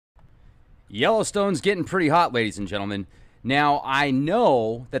Yellowstone's getting pretty hot, ladies and gentlemen. Now, I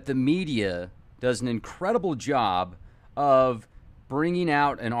know that the media does an incredible job of bringing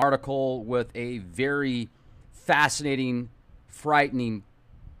out an article with a very fascinating, frightening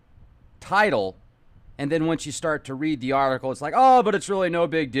title. And then once you start to read the article, it's like, oh, but it's really no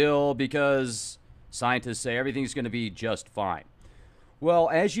big deal because scientists say everything's going to be just fine. Well,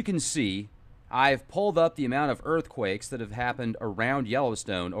 as you can see, I've pulled up the amount of earthquakes that have happened around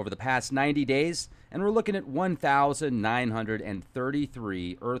Yellowstone over the past 90 days, and we're looking at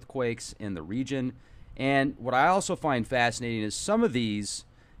 1,933 earthquakes in the region. And what I also find fascinating is some of these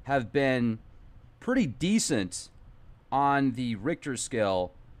have been pretty decent on the Richter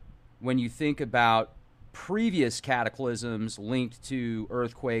scale when you think about previous cataclysms linked to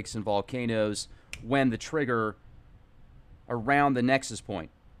earthquakes and volcanoes when the trigger around the nexus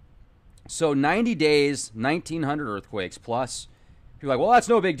point. So 90 days, 1,900 earthquakes plus. People are like, well, that's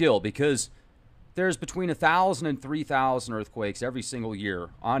no big deal because there's between 1,000 and 3,000 earthquakes every single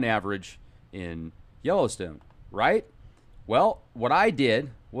year on average in Yellowstone, right? Well, what I did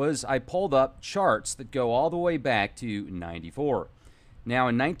was I pulled up charts that go all the way back to 94. Now,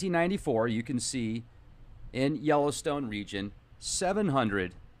 in 1994, you can see in Yellowstone region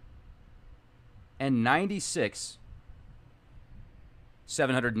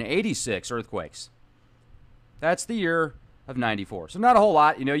 786 earthquakes. That's the year of 94. So not a whole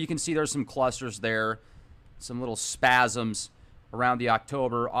lot. You can see there's some clusters there, some little spasms around the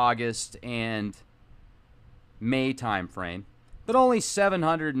October, August, and May time frame, but only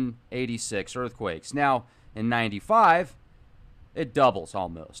 786 earthquakes. Now, in 95, it doubles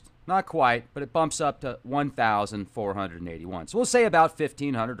almost. Not quite, but it bumps up to 1,481. So we'll say about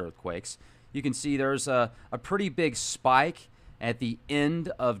 1,500 earthquakes. You can see there's a pretty big spike at the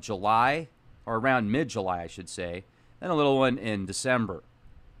end of July, or around mid-July, I should say, and a little one in December.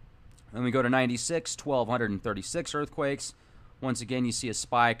 Then we go to 96, 1,236 earthquakes. Once again, you see a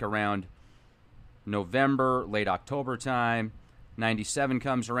spike around November, late October time. 97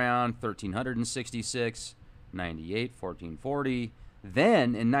 comes around, 1,366. 98, 1,440.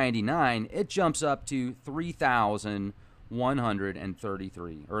 Then in 99, it jumps up to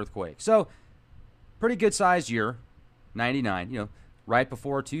 3,133 earthquakes. So, pretty good-sized year. 99, right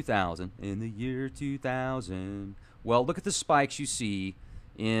before 2000. In the year 2000. Well, look at the spikes you see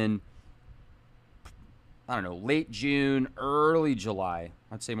in, late June, early July.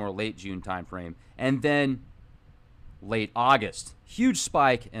 I'd say more late June time frame. And then late August. Huge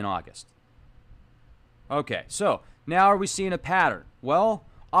spike in August. Okay, so now are we seeing a pattern? Well,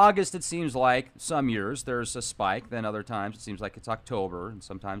 August, it seems like some years there's a spike. Then other times it seems like it's October and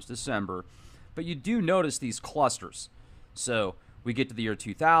sometimes December. But you do notice these clusters. So we get to the year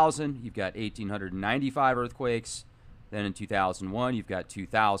 2000, you've got 1,895 earthquakes. Then in 2001, you've got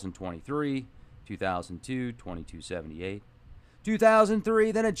 2,023, 2002, 2,278,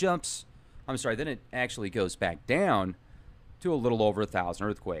 2003, then it actually goes back down to a little over 1,000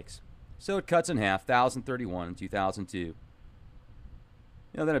 earthquakes. So it cuts in half, 1,031 in 2002.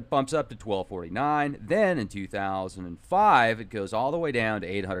 Then it bumps up to 1,249. Then in 2005, it goes all the way down to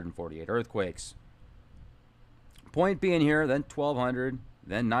 848 earthquakes. Point being here, then 1,200,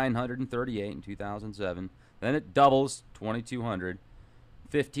 then 938 in 2007. Then it doubles, 2,200,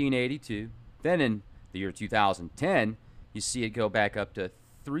 1,582. Then in the year 2010, you see it go back up to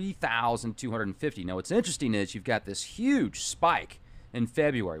 3,250. Now, what's interesting is you've got this huge spike in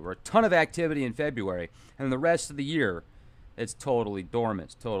February. We're a ton of activity in February, and the rest of the year, it's totally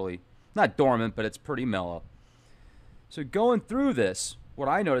dormant. It's totally, not dormant, but it's pretty mellow. So going through this, what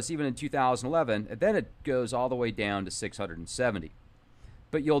I noticed even in 2011, and then it goes all the way down to 670.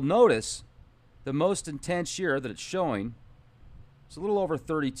 But you'll notice the most intense year that it's showing is a little over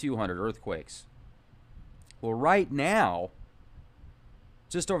 3,200 earthquakes. Well, right now,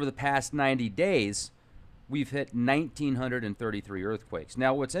 just over the past 90 days, we've hit 1,933 earthquakes.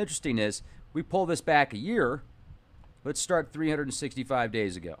 Now, what's interesting is we pull this back a year. Let's start 365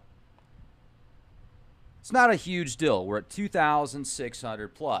 days ago. It's not a huge deal. We're at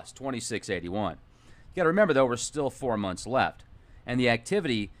 2,600 plus, 2,681. You got to remember, though, we're still 4 months left, and the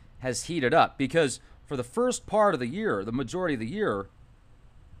activity has heated up because for the first part of the year, the majority of the year,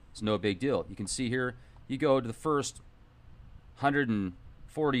 it's no big deal. You can see here, you go to the first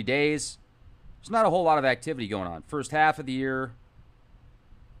 140 days, there's not a whole lot of activity going on. First half of the year,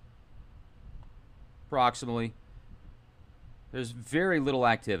 approximately, there's very little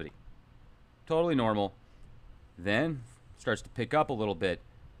activity. Totally normal. Then starts to pick up a little bit.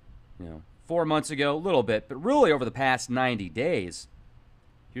 4 months ago, a little bit, but really over the past 90 days,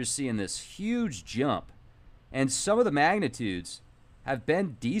 you're seeing this huge jump. And some of the magnitudes have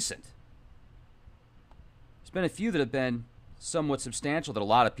been decent. been a few that have been somewhat substantial that a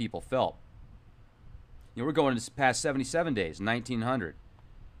lot of people felt. We're going to past 77 days, 1,900.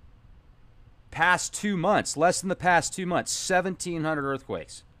 Past 2 months, less than the past 2 months, 1,700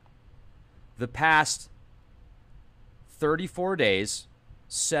 earthquakes. The past 34 days,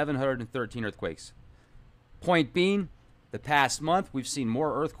 713 earthquakes. Point being, the past month, we've seen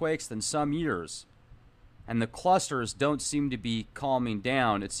more earthquakes than some years. And the clusters don't seem to be calming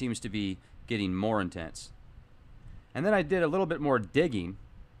down. It seems to be getting more intense. And then I did a little bit more digging.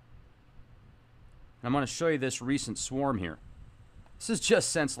 I'm going to show you this recent swarm here. This is just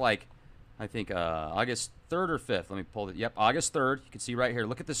since, like, I think August 3rd or 5th. Let me pull it. Yep, August 3rd. You can see right here.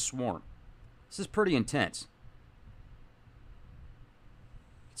 Look at this swarm. This is pretty intense.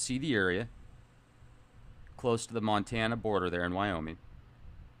 You can see the area. Close to the Montana border there in Wyoming.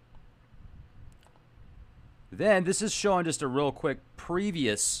 Then this is showing just a real quick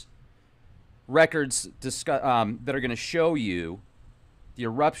previous records that are going to show you the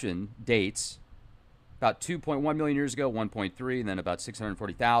eruption dates. About 2.1 million years ago, 1.3, and then about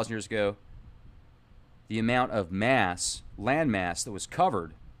 640,000 years ago. The amount of mass, land mass, that was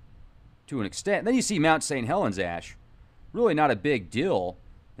covered to an extent. Then you see Mount St. Helens ash. Really not a big deal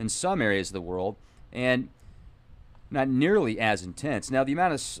in some areas of the world, and not nearly as intense. Now, the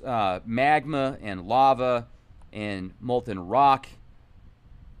amount of magma and lava and molten rock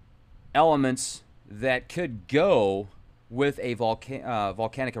elements that could go with a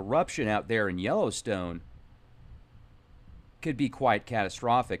volcanic eruption out there in Yellowstone could be quite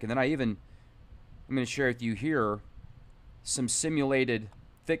catastrophic. And then I'm going to share with you here some simulated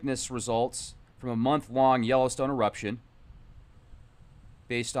thickness results from a month-long Yellowstone eruption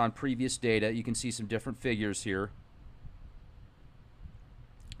based on previous data. You can see some different figures here.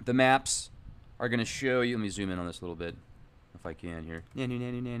 The maps are going to show you. Let me zoom in on this a little bit if I can here.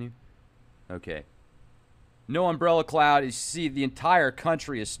 Nanu. Okay. No umbrella cloud. You see the entire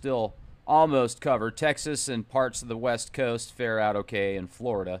country is still almost covered. Texas and parts of the West Coast fare out okay, and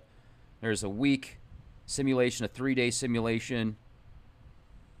Florida. There's a week simulation, a 3-day simulation.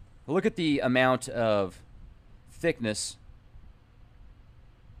 Look at the amount of thickness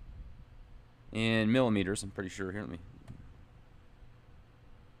in millimeters, I'm pretty sure. Here, let me.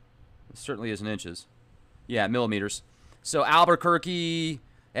 It certainly isn't inches. Yeah, millimeters. So Albuquerque,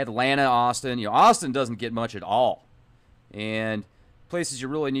 Atlanta, Austin. Austin doesn't get much at all. And places you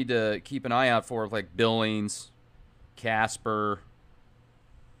really need to keep an eye out for, like Billings, Casper,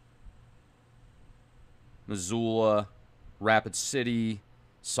 Missoula, Rapid City,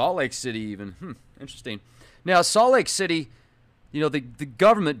 Salt Lake City even. Interesting. Now, Salt Lake City, the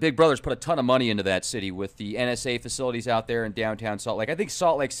government, Big Brother's put a ton of money into that city with the NSA facilities out there in downtown Salt Lake. I think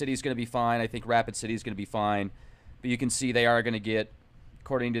Salt Lake City is going to be fine. I think Rapid City is going to be fine. But you can see they are going to get,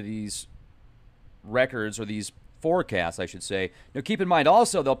 according to these records, or these forecasts, I should say. Now, keep in mind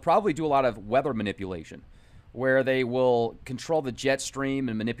also, they'll probably do a lot of weather manipulation, where they will control the jet stream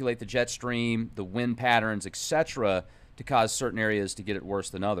and manipulate the jet stream, the wind patterns, etc., to cause certain areas to get it worse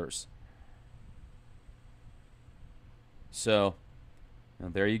than others. So,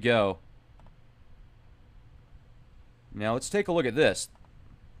 there you go. Now, let's take a look at this.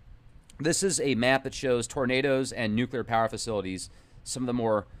 This is a map that shows tornadoes and nuclear power facilities, some of the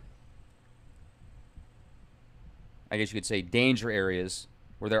more, I guess you could say, danger areas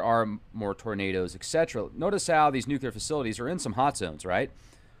where there are more tornadoes, etc. Notice how these nuclear facilities are in some hot zones, right?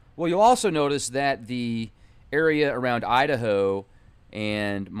 Well, you'll also notice that the area around Idaho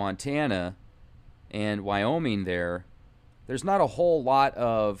and Montana and Wyoming there's not a whole lot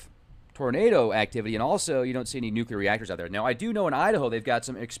of tornado activity, and also you don't see any nuclear reactors out there. Now, I do know in Idaho they've got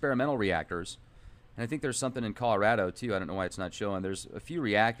some experimental reactors, and I think there's something in Colorado too. I don't know why it's not showing. There's a few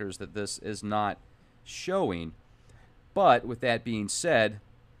reactors that this is not showing. But with that being said,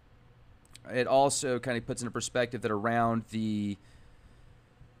 it also kind of puts into perspective that around the,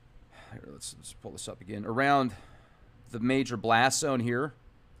 let's pull this up again, around the major blast zone here,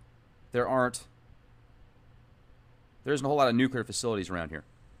 there isn't a whole lot of nuclear facilities around here.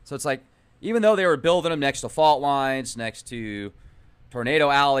 So it's like, even though they were building them next to fault lines, next to tornado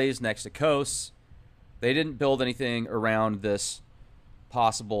alleys, next to coasts, they didn't build anything around this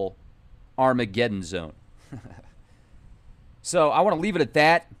possible Armageddon zone. So I want to leave it at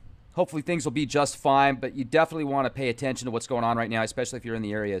that. Hopefully things will be just fine, but you definitely want to pay attention to what's going on right now, especially if you're in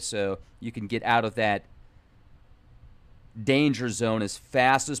the area, so you can get out of that danger zone as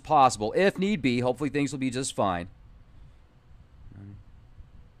fast as possible. If need be, hopefully things will be just fine.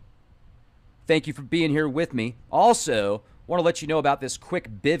 Thank you for being here with me. Also, want to let you know about this quick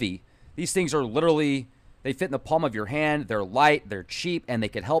bivvy. These things are literally They fit in the palm of your hand. They're light, they're cheap, and they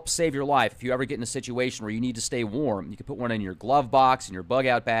could help save your life. If you ever get in a situation where you need to stay warm, you can put one in your glove box, in your bug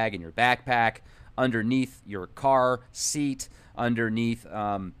out bag, in your backpack, underneath your car seat, underneath,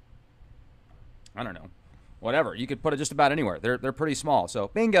 I don't know, whatever. You could put it just about anywhere. They're pretty small. So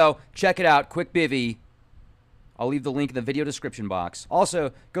bingo, check it out. Quick bivvy. I'll leave the link in the video description box.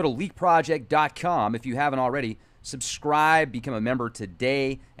 Also, go to leakproject.com if you haven't already. Subscribe, become a member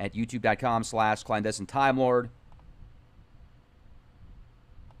today at youtube.com/clandestine Time Lord.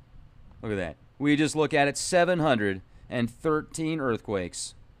 Look at that. We just look at it, 713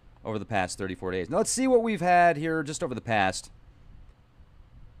 earthquakes over the past 34 days. Now let's see what we've had here just over the past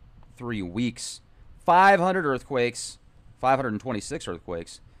 3 weeks. 500 earthquakes, 526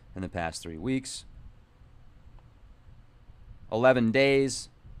 earthquakes in the past 3 weeks. 11 days,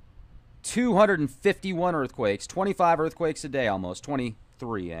 251 earthquakes, 25 earthquakes a day almost,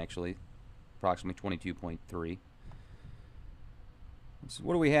 23 actually, approximately 22.3. So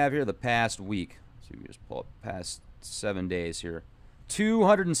what do we have here the past week? So we just pull up the past 7 days here.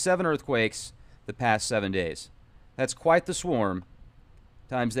 207 earthquakes the past 7 days. That's quite the swarm.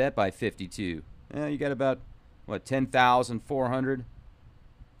 Times that by 52. You got about, what, 10,400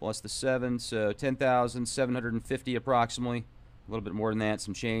 plus the 7, so 10,750 approximately. A little bit more than that,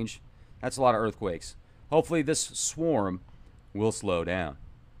 some change. That's a lot of earthquakes. Hopefully this swarm will slow down.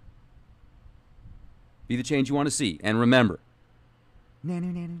 Be the change you want to see. And remember,